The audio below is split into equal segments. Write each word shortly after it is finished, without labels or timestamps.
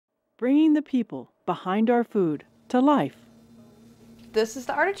bringing the people behind our food to life. This is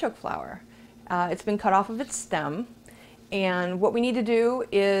the artichoke flower. It's been cut off of its stem, and what we need to do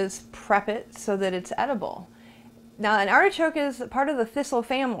is prep it so that it's edible. Now, an artichoke is part of the thistle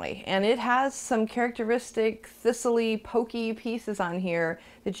family, and it has some characteristic thistly, pokey pieces on here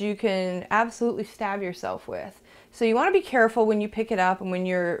that you can absolutely stab yourself with. So you want to be careful when you pick it up and when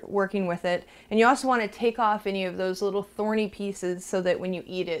you're working with it, and you also want to take off any of those little thorny pieces so that when you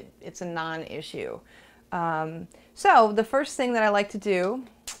eat it, it's a non-issue. So the first thing that I like to do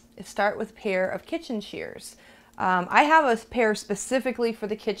is start with a pair of kitchen shears. I have a pair specifically for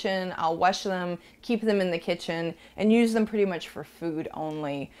the kitchen. I'll wash them, keep them in the kitchen, and use them pretty much for food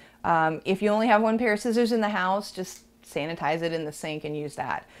only. If you only have one pair of scissors in the house, just sanitize it in the sink and use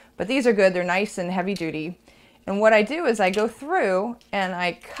that. But these are good. They're nice and heavy duty. And what I do is I go through and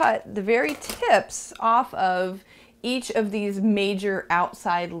I cut the very tips off of each of these major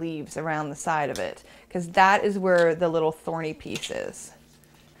outside leaves around the side of it, because that is where the little thorny piece is.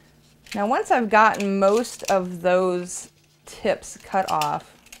 Now, once I've gotten most of those tips cut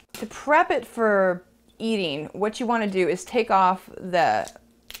off, to prep it for eating, what you want to do is take off the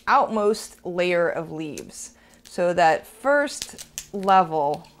outmost layer of leaves. So that first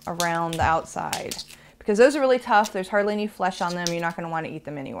level around the outside, because those are really tough. There's hardly any flesh on them. You're not going to want to eat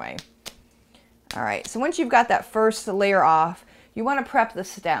them anyway. All right, so once you've got that first layer off, you want to prep the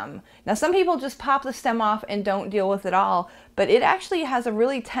stem. Now, some people just pop the stem off and don't deal with it all, but it actually has a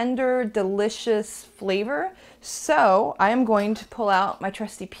really tender, delicious flavor. So I am going to pull out my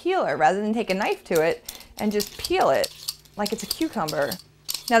trusty peeler rather than take a knife to it and just peel it like it's a cucumber.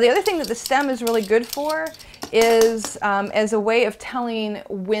 Now, the other thing that the stem is really good for is as a way of telling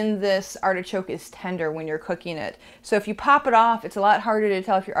when this artichoke is tender when you're cooking it. So if you pop it off, it's a lot harder to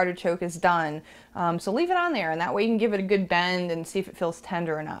tell if your artichoke is done. So leave it on there, and that way you can give it a good bend and see if it feels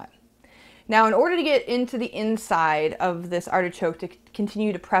tender or not. Now, in order to get into the inside of this artichoke to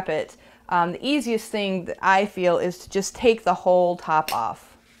continue to prep it, the easiest thing that I feel is to just take the whole top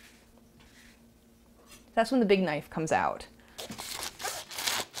off. That's when the big knife comes out.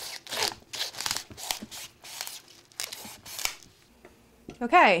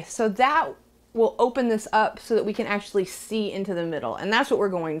 Okay, so that will open this up so that we can actually see into the middle, and that's what we're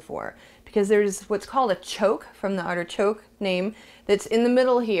going for, because there's what's called a choke from the artichoke name that's in the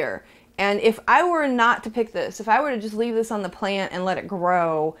middle here. And if I were not to pick this, if I were to just leave this on the plant and let it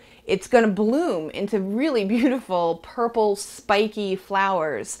grow, it's going to bloom into really beautiful purple spiky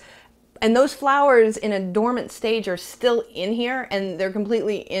flowers. And those flowers in a dormant stage are still in here, and they're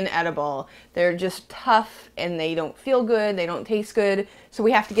completely inedible. They're just tough and they don't feel good, they don't taste good, so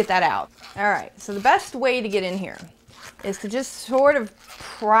we have to get that out. All right, so the best way to get in here is to just sort of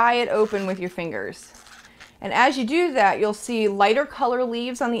pry it open with your fingers. And as you do that, you'll see lighter color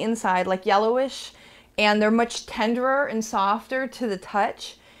leaves on the inside, like yellowish, and they're much tenderer and softer to the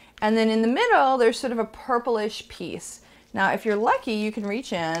touch. And then in the middle, there's sort of a purplish piece. Now, if you're lucky, you can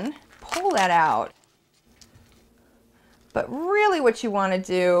reach in, pull that out. But really what you want to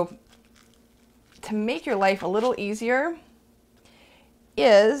do to make your life a little easier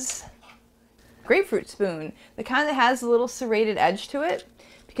is grapefruit spoon, the kind that has a little serrated edge to it,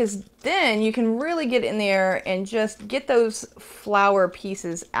 because then you can really get in there and just get those flower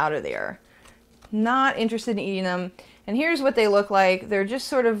pieces out of there. Not interested in eating them. And here's what they look like. They're just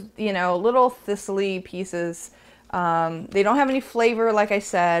sort of, you know, little thistly pieces. They don't have any flavor, like I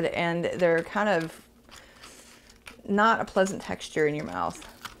said, and they're kind of not a pleasant texture in your mouth.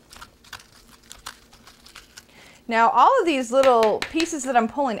 Now, all of these little pieces that I'm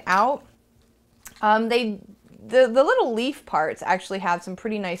pulling out, the little leaf parts actually have some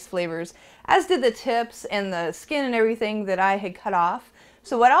pretty nice flavors, as did the tips and the skin and everything that I had cut off.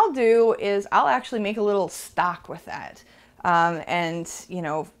 So what I'll do is I'll actually make a little stock with that, and, you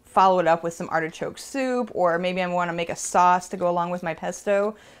know, follow it up with some artichoke soup, or maybe I want to make a sauce to go along with my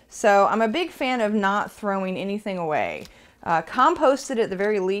pesto. So I'm a big fan of not throwing anything away. Compost it at the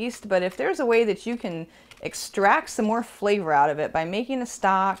very least, but if there's a way that you can extract some more flavor out of it by making a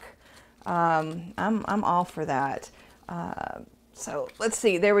stock, I'm all for that. So let's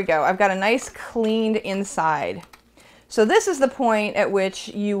see, there we go. I've got a nice cleaned inside. So this is the point at which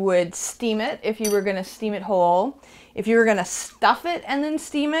you would steam it if you were going to steam it whole. If you were going to stuff it and then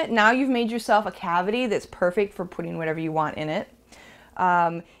steam it, now you've made yourself a cavity that's perfect for putting whatever you want in it.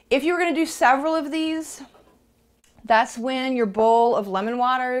 If you were going to do several of these, that's when your bowl of lemon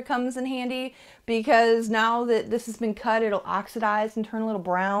water comes in handy, because now that this has been cut, it'll oxidize and turn a little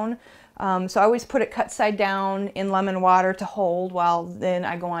brown. So I always put it cut side down in lemon water to hold while then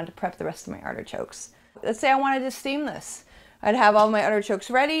I go on to prep the rest of my artichokes. Let's say I wanted to steam this. I'd have all my artichokes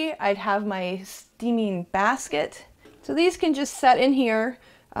ready. I'd have my steaming basket. So these can just set in here.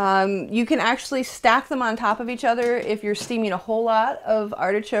 You can actually stack them on top of each other if you're steaming a whole lot of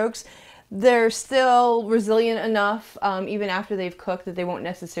artichokes. They're still resilient enough, even after they've cooked, that they won't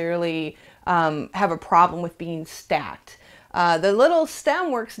necessarily have a problem with being stacked. The little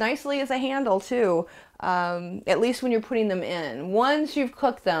stem works nicely as a handle too, at least when you're putting them in. Once you've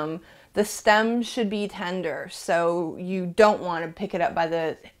cooked them, the stem should be tender, so you don't want to pick it up by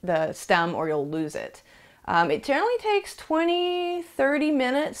the stem or you'll lose it. It generally takes 20-30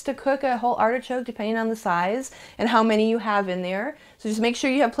 minutes to cook a whole artichoke, depending on the size and how many you have in there. So just make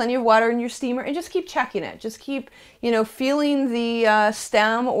sure you have plenty of water in your steamer and just keep checking it. Just keep, feeling the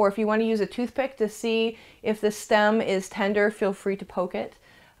stem, or if you want to use a toothpick to see if the stem is tender, feel free to poke it.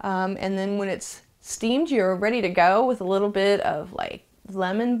 And then when it's steamed, you're ready to go with a little bit of like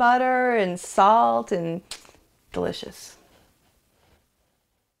lemon butter and salt, and delicious.